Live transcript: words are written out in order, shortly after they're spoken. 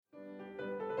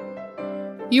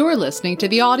You're listening to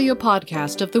the audio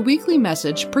podcast of the weekly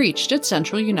message preached at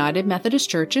Central United Methodist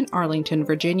Church in Arlington,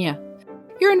 Virginia.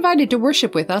 You're invited to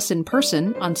worship with us in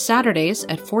person on Saturdays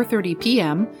at 4:30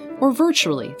 p.m. or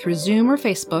virtually through Zoom or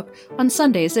Facebook on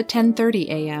Sundays at 10:30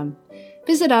 a.m.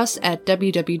 Visit us at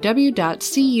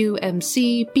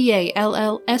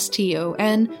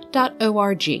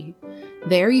www.cumcballston.org.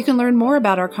 There you can learn more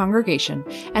about our congregation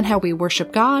and how we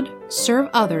worship God, serve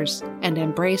others, and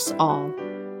embrace all.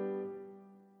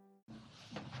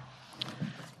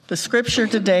 The scripture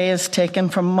today is taken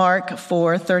from Mark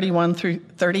 4:31 through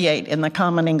 38 in the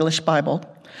Common English Bible.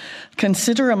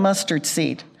 Consider a mustard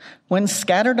seed. When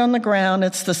scattered on the ground,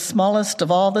 it's the smallest of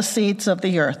all the seeds of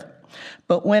the earth.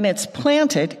 But when it's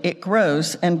planted, it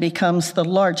grows and becomes the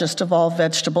largest of all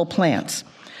vegetable plants.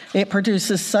 It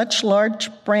produces such large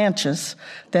branches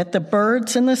that the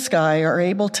birds in the sky are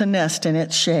able to nest in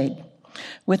its shade.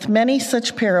 With many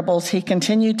such parables, he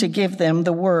continued to give them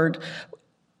the word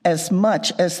as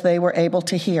much as they were able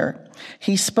to hear.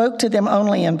 He spoke to them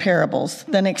only in parables,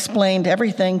 then explained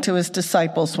everything to his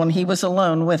disciples when he was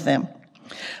alone with them.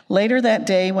 Later that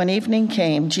day, when evening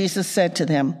came, Jesus said to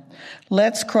them,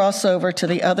 "Let's cross over to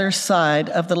the other side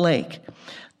of the lake."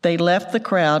 They left the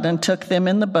crowd and took them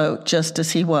in the boat just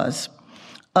as he was.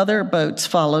 Other boats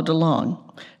followed along.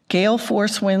 Gale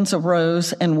force winds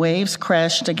arose and waves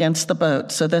crashed against the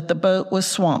boat so that the boat was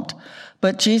swamped.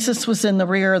 But Jesus was in the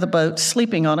rear of the boat,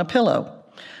 sleeping on a pillow.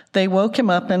 They woke him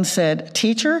up and said,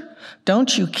 "Teacher,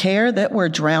 don't you care that we're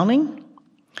drowning?"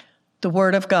 The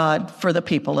word of God for the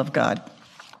people of God.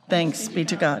 Thanks be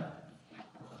to God.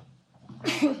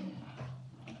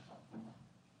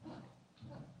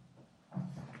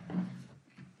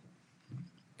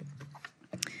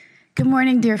 Good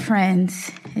morning, dear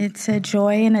friends. It's a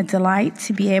joy and a delight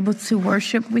to be able to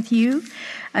worship with you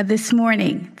this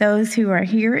morning, those who are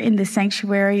here in the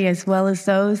sanctuary as well as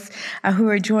those who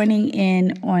are joining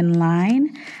in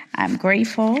online. I'm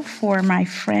grateful for my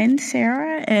friend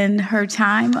Sarah and her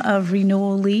time of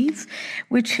renewal leave,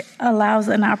 which allows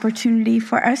an opportunity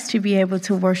for us to be able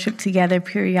to worship together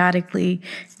periodically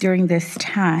during this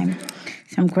time.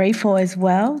 So I'm grateful as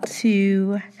well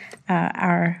to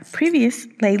our previous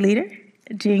lay leader,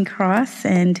 Gene Cross,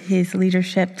 and his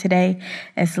leadership today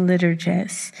as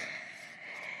liturgist.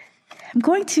 I'm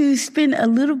going to spend a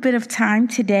little bit of time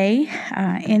today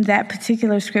in that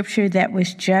particular scripture that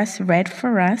was just read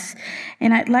for us,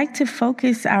 and I'd like to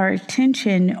focus our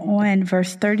attention on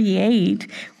verse 38,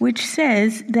 which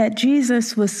says that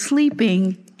Jesus was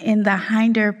sleeping in the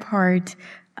hinder part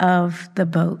of the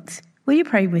boat. Will you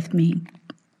pray with me?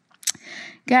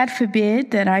 God forbid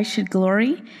that I should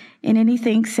glory in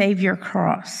anything save your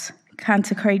cross.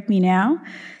 Consecrate me now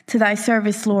to thy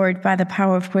service, Lord, by the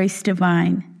power of grace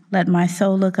divine. Let my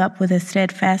soul look up with a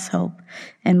steadfast hope,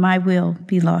 and my will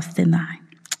be lost in thine.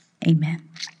 Amen.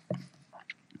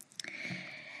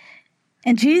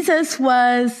 And Jesus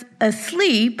was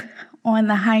asleep on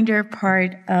the hinder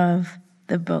part of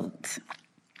the boat.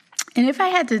 And if I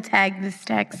had to tag this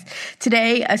text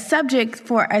today, a subject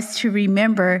for us to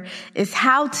remember is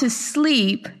how to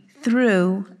sleep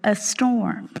through a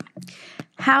storm.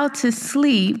 How to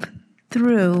sleep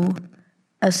through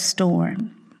a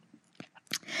storm.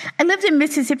 I lived in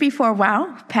Mississippi for a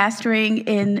while, pastoring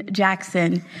in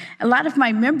Jackson. A lot of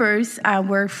my members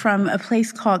were from a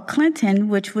place called Clinton,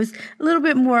 which was a little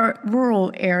bit more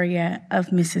rural area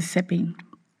of Mississippi.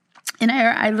 And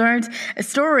I learned a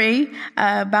story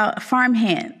about a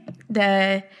farmhand.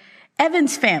 The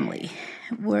Evans family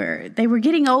were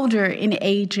getting older in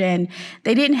age, and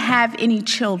they didn't have any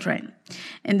children.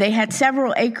 And they had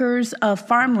several acres of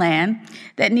farmland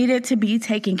that needed to be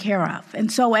taken care of.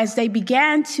 And so as they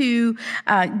began to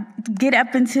get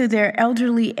up into their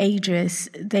elderly ages,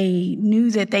 they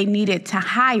knew that they needed to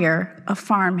hire a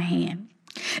farmhand.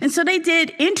 And so they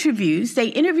did interviews. They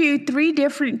interviewed 3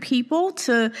 different people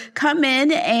to come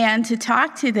in and to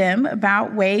talk to them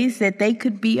about ways that they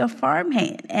could be a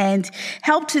farmhand and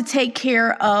help to take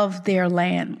care of their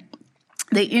land.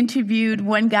 They interviewed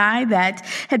one guy that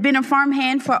had been a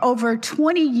farmhand for over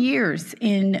 20 years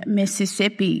in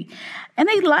Mississippi. And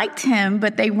they liked him,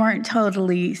 but they weren't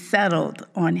totally settled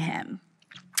on him.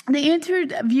 They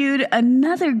interviewed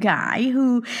another guy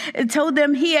who told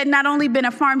them he had not only been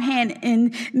a farmhand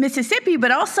in Mississippi,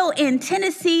 but also in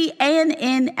Tennessee and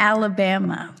in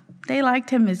Alabama. They liked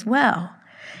him as well,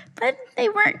 but they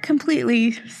weren't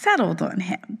completely settled on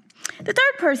him. The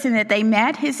third person that they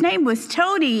met, his name was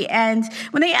Tony, and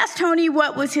when they asked Tony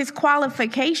what was his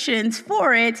qualifications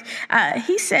for it,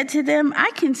 he said to them,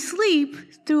 "I can sleep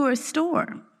through a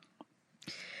storm."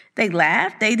 They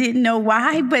laughed. They didn't know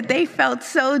why, but they felt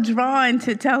so drawn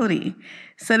to Tony.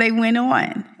 So they went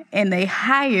on and they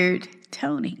hired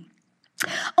Tony.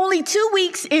 Only 2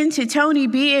 weeks into Tony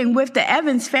being with the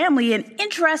Evans family, an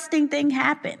interesting thing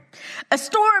happened. A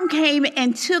storm came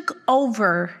and took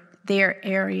over their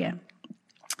area.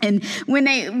 And when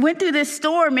they went through this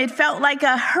storm, it felt like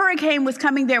a hurricane was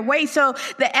coming their way. So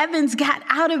the Evans got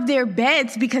out of their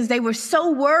beds because they were so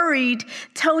worried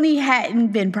Tony hadn't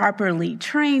been properly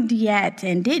trained yet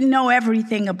and didn't know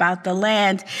everything about the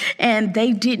land. And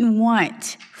they didn't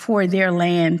want for their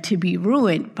land to be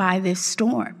ruined by this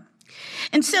storm.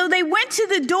 And so they went to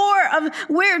the door of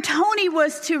where Tony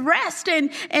was to rest, and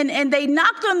they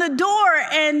knocked on the door,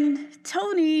 and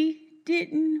Tony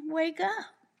didn't wake up.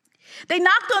 They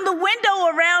knocked on the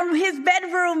window around his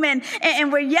bedroom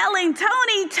and were yelling,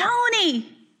 "Tony,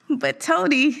 Tony!" But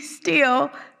Tony still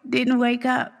didn't wake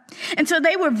up. And so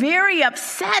they were very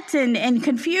upset and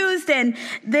confused. And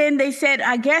then they said,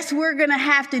 "I guess we're going to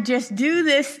have to just do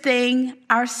this thing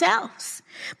ourselves."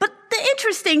 But the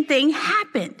interesting thing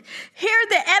happened. Here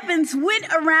the Evans went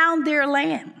around their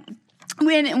land.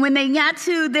 When they got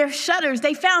to their shutters,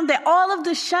 they found that all of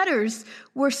the shutters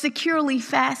were securely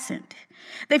fastened.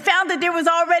 They found that there was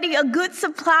already a good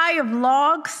supply of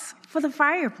logs for the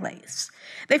fireplace.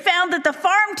 They found that the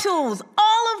farm tools,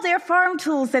 all of their farm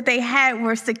tools that they had,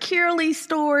 were securely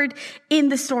stored in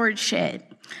the storage shed.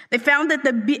 They found that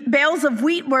the bales of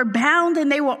wheat were bound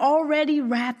and they were already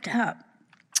wrapped up.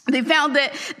 They found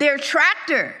that their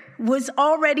tractor was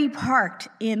already parked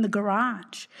in the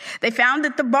garage. They found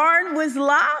that the barn was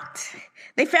locked.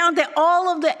 They found that all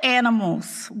of the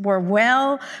animals were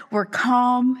well, were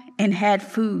calm, and had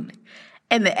food.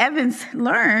 And the Evans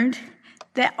learned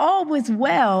that all was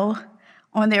well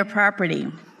on their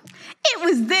property. It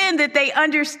was then that they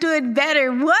understood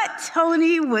better what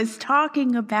Tony was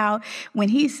talking about when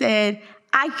he said,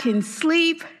 "I can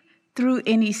sleep through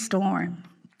any storm."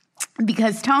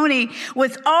 Because Tony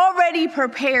was already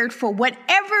prepared for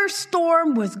whatever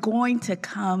storm was going to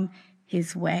come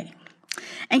his way.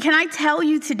 And can I tell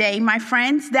you today, my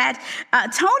friends, that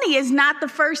Tony is not the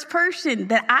first person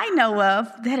that I know of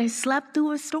that has slept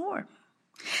through a storm.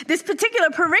 This particular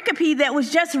pericope that was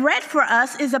just read for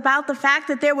us is about the fact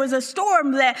that there was a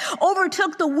storm that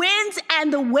overtook the winds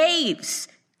and the waves.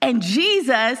 And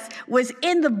Jesus was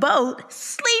in the boat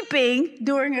sleeping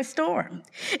during a storm.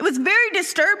 It was very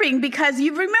disturbing because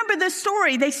you remember the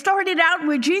story. They started out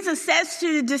where Jesus says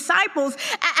to the disciples,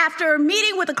 after a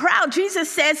meeting with the crowd, Jesus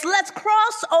says, "Let's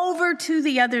cross over to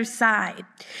the other side."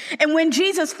 And when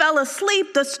Jesus fell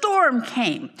asleep, the storm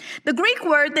came. The Greek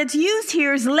word that's used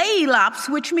here is leilops,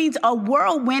 which means a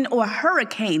whirlwind or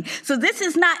hurricane. So this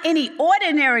is not any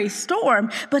ordinary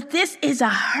storm, but this is a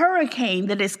hurricane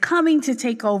that is coming to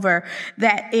take over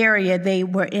that area they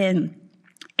were in.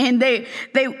 And they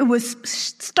was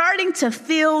starting to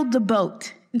fill the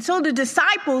boat. And so the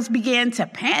disciples began to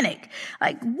panic.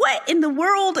 Like, what in the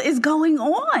world is going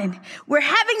on? We're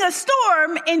having a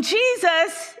storm and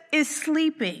Jesus is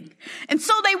sleeping. And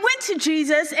so they went to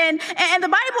Jesus and the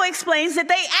Bible explains that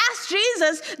they asked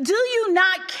Jesus, "Do you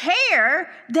not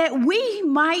care that we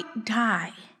might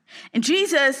die?" And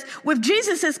Jesus, with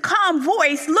Jesus's calm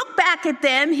voice, looked back at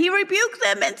them. He rebuked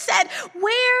them and said,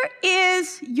 "Where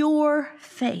is your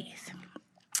faith?"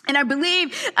 And I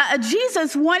believe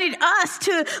Jesus wanted us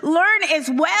to learn as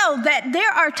well that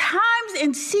there are times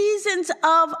and seasons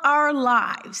of our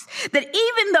lives that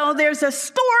even though there's a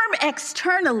storm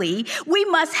externally, we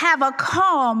must have a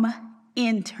calm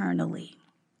internally.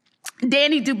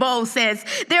 Danny Dubois says,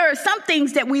 "There are some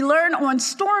things that we learn on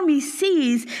stormy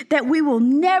seas that we will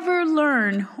never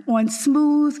learn on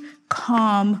smooth,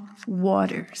 calm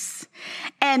waters."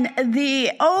 And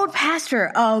the old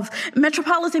pastor of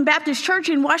Metropolitan Baptist Church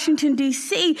in Washington,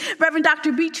 D.C., Reverend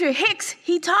Dr. Beecher Hicks,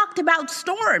 he talked about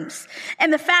storms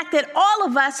and the fact that all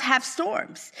of us have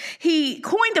storms. He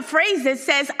coined a phrase that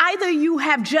says, either you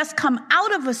have just come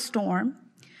out of a storm,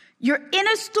 you're in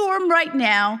a storm right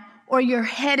now, or you're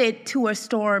headed to a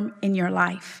storm in your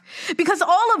life. Because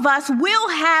all of us will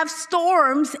have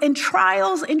storms and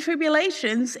trials and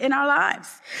tribulations in our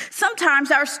lives.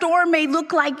 Sometimes our storm may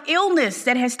look like illness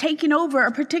that has taken over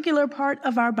a particular part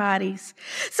of our bodies.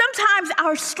 Sometimes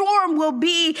our storm will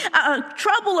be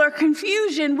trouble or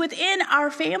confusion within our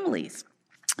families.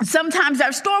 Sometimes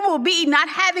our storm will be not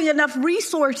having enough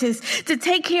resources to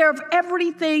take care of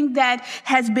everything that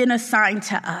has been assigned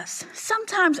to us.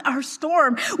 Sometimes our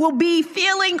storm will be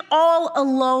feeling all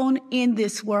alone in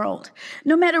this world.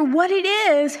 No matter what it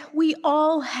is, we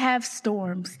all have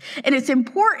storms. And it's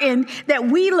important that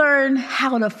we learn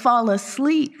how to fall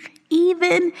asleep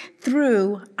even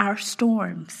through our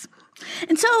storms.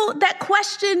 And so that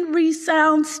question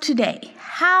resounds today.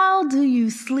 How do you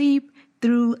sleep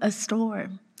through a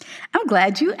storm? I'm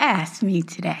glad you asked me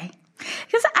today,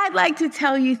 because I'd like to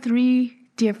tell you 3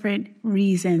 different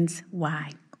reasons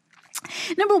why.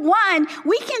 Number 1,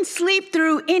 we can sleep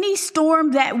through any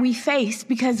storm that we face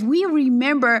because we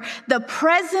remember the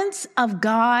presence of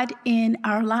God in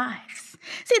our lives.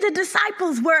 See, the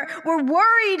disciples were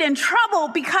worried and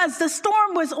troubled because the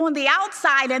storm was on the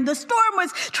outside and the storm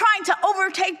was trying to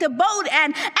overtake the boat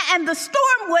and the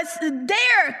storm was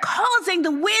there causing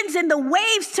the winds and the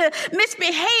waves to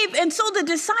misbehave. And so the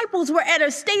disciples were at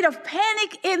a state of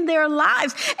panic in their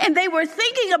lives, and they were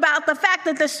thinking about the fact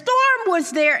that the storm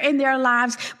was there in their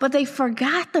lives, but they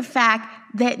forgot the fact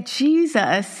that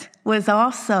Jesus was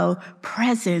also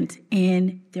present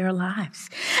in their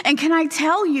lives. And can I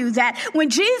tell you that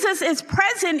when Jesus is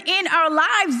present in our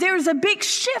lives, there's a big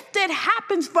shift that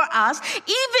happens for us,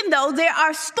 even though there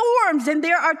are storms and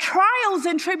there are trials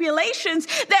and tribulations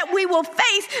that we will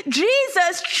face.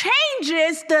 Jesus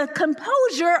changes the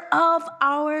composure of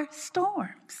our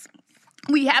storms.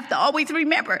 We have to always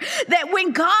remember that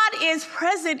when God is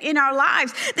present in our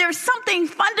lives, there's something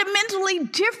fundamentally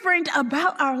different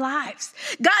about our lives.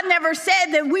 God never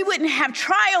said that we wouldn't have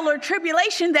trial or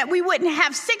tribulation, that we wouldn't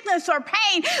have sickness or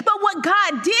pain. But what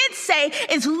God did say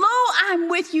is, "Lo, I'm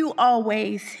with you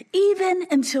always, even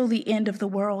until the end of the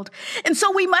world." And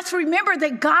so we must remember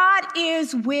that God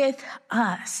is with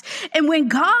us. And when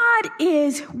God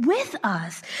is with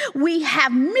us, we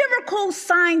have miracles,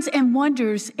 signs, and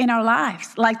wonders in our lives,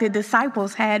 like the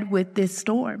disciples had with this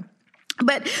storm.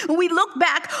 But when we look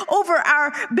back over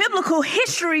our biblical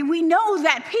history, we know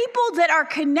that people that are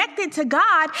connected to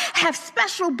God have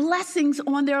special blessings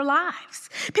on their lives.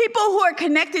 People who are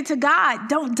connected to God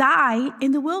don't die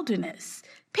in the wilderness.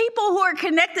 People who are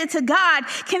connected to God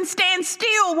can stand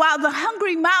still while the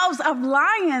hungry mouths of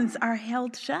lions are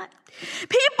held shut.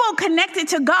 People connected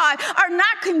to God are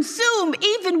not consumed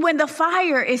even when the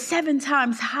fire is 7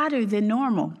 times hotter than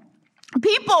normal.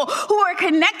 People who are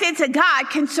connected to God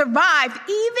can survive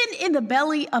even in the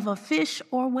belly of a fish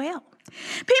or whale.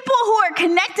 People who are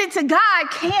connected to God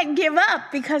can't give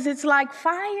up because it's like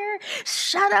fire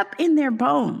shut up in their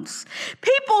bones.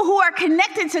 People who are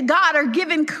connected to God are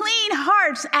given clean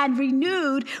hearts and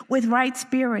renewed with right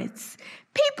spirits.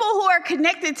 People who are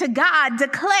connected to God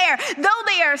declare, though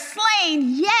they are slain,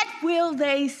 yet will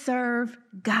they serve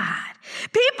God.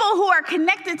 People who are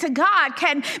connected to God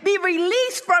can be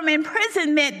released from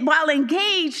imprisonment while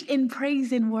engaged in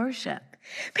praise and worship.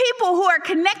 People who are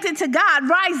connected to God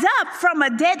rise up from a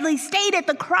deadly state at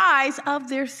the cries of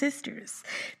their sisters.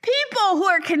 People who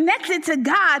are connected to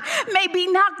God may be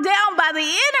knocked down by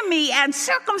the enemy and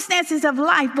circumstances of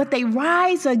life, but they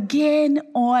rise again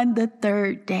on the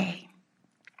 3rd day.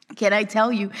 Can I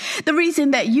tell you, the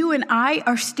reason that you and I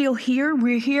are still here,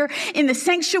 we're here in the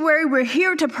sanctuary, we're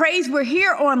here to praise, we're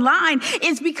here online,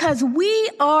 is because we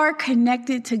are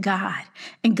connected to God,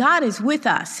 and God is with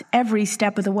us every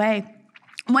step of the way.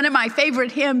 One of my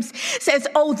favorite hymns says,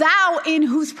 "O thou in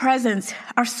whose presence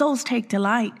our souls take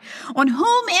delight, on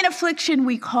whom in affliction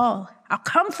we call, our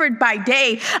comfort by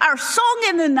day, our song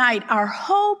in the night, our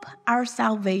hope, our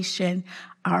salvation,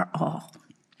 our all."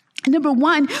 Number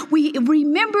 1, we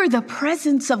remember the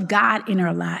presence of God in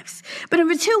our lives. But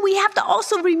number 2, we have to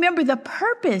also remember the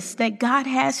purpose that God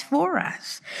has for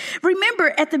us.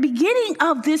 Remember, at the beginning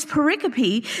of this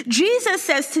pericope, Jesus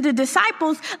says to the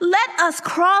disciples, "Let us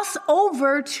cross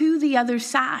over to the other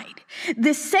side."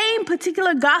 The same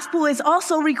particular gospel is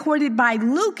also recorded by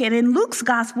Luke. And in Luke's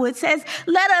gospel, it says,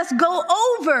 "Let us go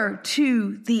over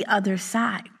to the other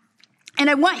side." And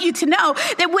I want you to know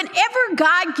that whenever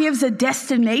God gives a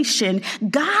destination,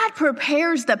 God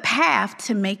prepares the path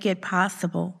to make it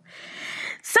possible.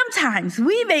 Sometimes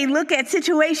we may look at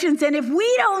situations, and if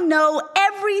we don't know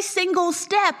every single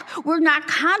step, we're not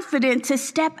confident to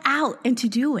step out and to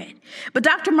do it. But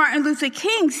Dr. Martin Luther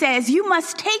King says you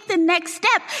must take the next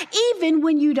step even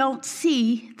when you don't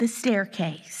see the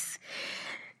staircase.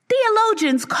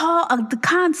 Theologians call the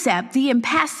concept the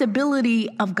impassibility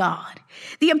of God.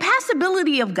 The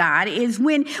impassibility of God is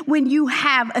when you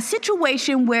have a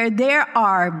situation where there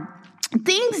are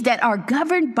things that are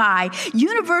governed by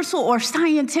universal or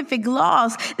scientific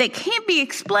laws that can't be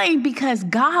explained because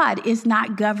God is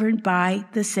not governed by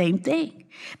the same thing.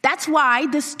 That's why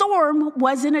the storm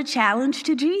wasn't a challenge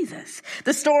to Jesus.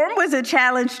 The storm was a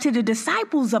challenge to the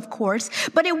disciples, of course,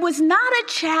 but it was not a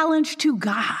challenge to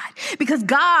God. Because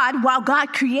God, while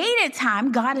God created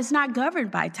time, God is not governed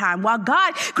by time. While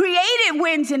God created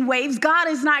winds and waves, God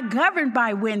is not governed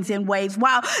by winds and waves.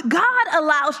 While God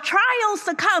allows trials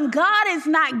to come, God is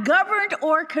not governed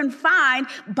or confined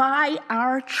by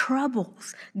our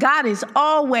troubles. God is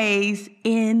always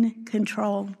in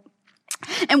control.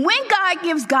 And when God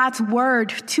gives God's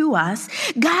word to us,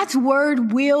 God's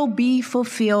word will be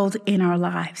fulfilled in our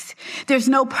lives. There's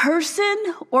no person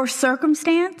or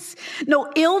circumstance,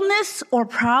 no illness or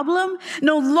problem,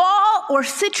 no law or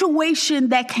situation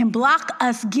that can block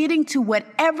us getting to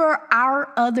whatever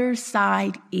our other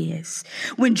side is.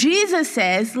 When Jesus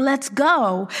says, let's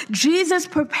go, Jesus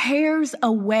prepares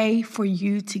a way for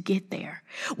you to get there.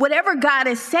 Whatever God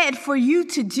has said for you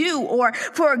to do, or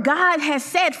for God has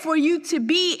said for you to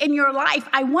be in your life,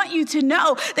 I want you to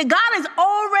know that God has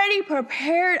already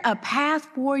prepared a path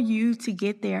for you to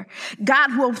get there.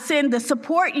 God will send the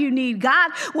support you need.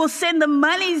 God will send the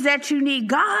monies that you need.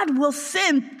 God will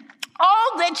send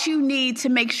all that you need to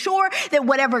make sure that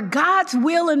whatever God's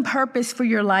will and purpose for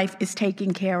your life is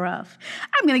taken care of.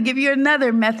 I'm going to give you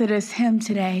another Methodist hymn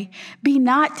today. Be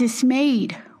not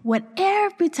dismayed.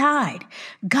 Whatever betide,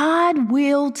 God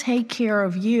will take care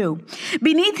of you.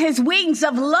 Beneath his wings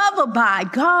of love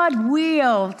abide, God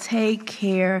will take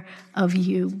care of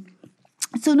you.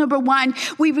 So number one,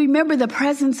 we remember the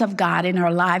presence of God in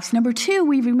our lives. Number two,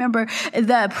 we remember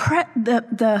the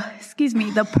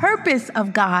purpose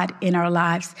of God in our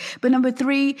lives. But number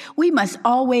three, we must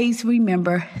always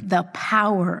remember the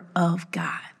power of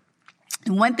God.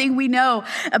 And one thing we know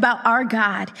about our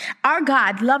God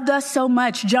loved us so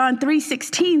much. John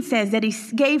 3:16 says that he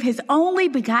gave his only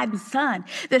begotten son,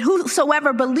 that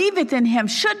whosoever believeth in him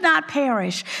should not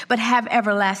perish, but have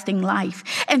everlasting life.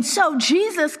 And so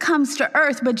Jesus comes to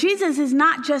earth, but Jesus is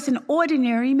not just an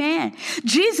ordinary man.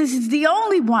 Jesus is the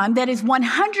only one that is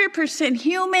 100%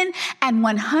 human and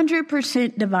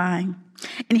 100% divine.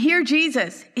 And here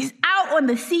Jesus is out on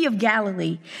the Sea of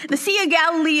Galilee. The Sea of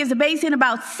Galilee is a basin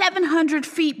about 700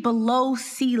 feet below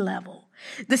sea level.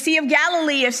 The Sea of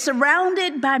Galilee is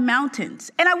surrounded by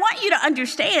mountains. And I want you to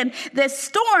understand that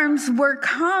storms were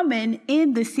common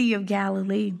in the Sea of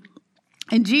Galilee.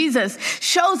 And Jesus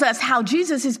shows us how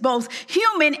Jesus is both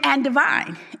human and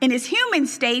divine. In his human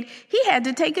state, he had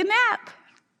to take a nap.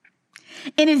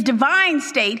 In his divine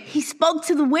state, he spoke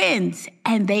to the winds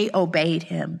and they obeyed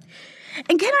him.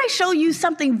 And can I show you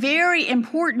something very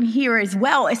important here as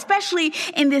well, especially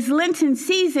in this Lenten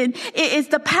season, is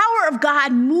the power of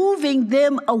God moving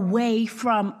them away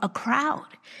from a crowd.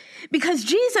 Because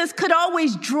Jesus could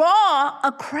always draw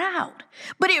a crowd,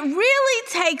 but it really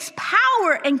takes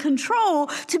power and control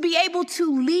to be able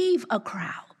to leave a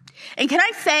crowd. And can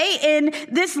I say, in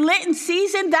this Lenten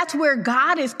season, that's where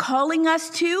God is calling us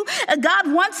to.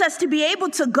 God wants us to be able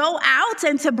to go out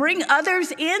and to bring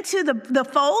others into the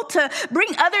fold, to bring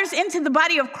others into the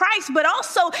body of Christ. But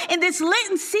also in this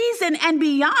Lenten season and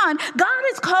beyond, God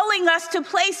is calling us to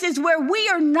places where we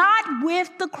are not with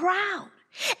the crowd.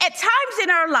 At times in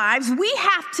our lives, we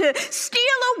have to steal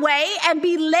away and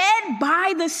be led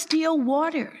by the still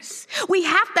waters. We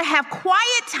have to have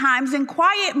quiet times and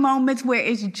quiet moments where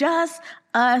it's just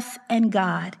us and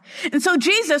God. And so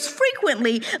Jesus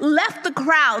frequently left the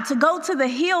crowd to go to the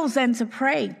hills and to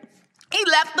pray. He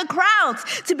left the crowds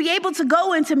to be able to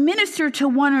go and to minister to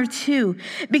one or two,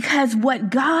 because what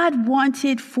God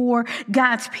wanted for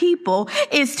God's people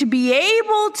is to be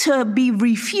able to be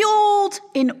refueled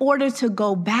in order to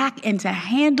go back and to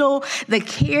handle the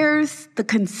cares, the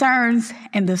concerns,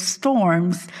 and the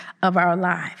storms of our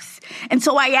lives. And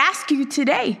so I ask you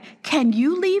today, can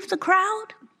you leave the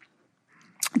crowd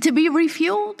to be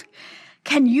refueled?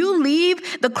 Can you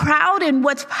leave the crowd and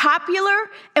what's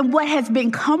popular and what has been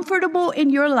comfortable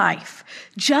in your life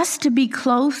just to be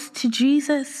close to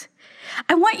Jesus?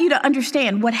 I want you to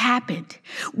understand what happened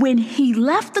when he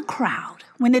left the crowd.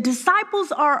 When the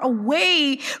disciples are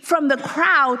away from the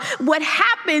crowd, what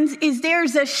happens is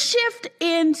there's a shift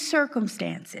in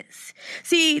circumstances.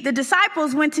 See, the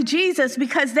disciples went to Jesus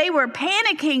because they were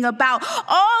panicking about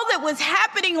all that was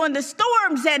happening on the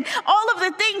storms and all of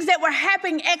the things that were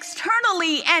happening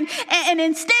externally. And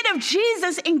instead of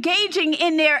Jesus engaging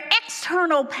in their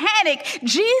external panic,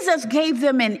 Jesus gave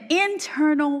them an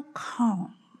internal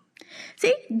calm.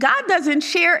 See, God doesn't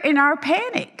share in our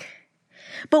panic.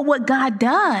 But what God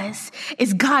does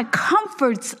is God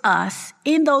comforts us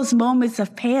in those moments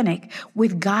of panic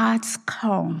with God's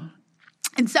calm.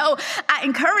 And so I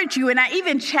encourage you, and I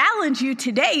even challenge you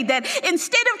today, that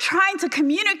instead of trying to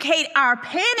communicate our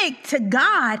panic to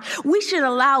God, we should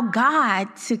allow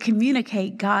God to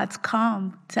communicate God's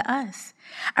calm to us.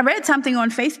 I read something on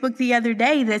Facebook the other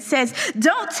day that says,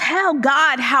 don't tell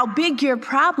God how big your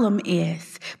problem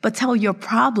is, but tell your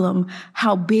problem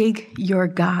how big your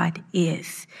God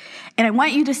is. And I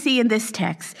want you to see in this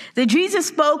text that Jesus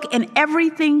spoke and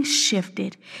everything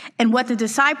shifted. And what the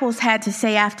disciples had to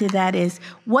say after that is,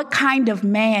 what kind of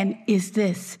man is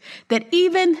this, that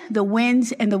even the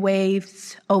winds and the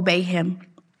waves obey him?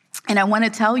 And I want to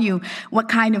tell you what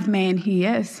kind of man he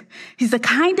is. He's the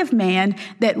kind of man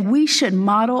that we should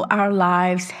model our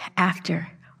lives after,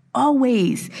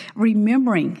 always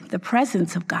remembering the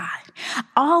presence of God,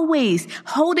 always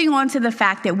holding on to the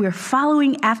fact that we're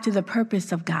following after the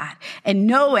purpose of God, and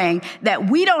knowing that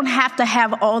we don't have to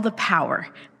have all the power,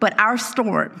 but our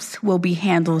storms will be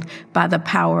handled by the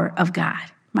power of God.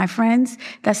 My friends,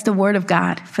 that's the word of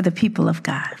God for the people of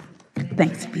God.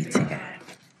 Thanks be to God.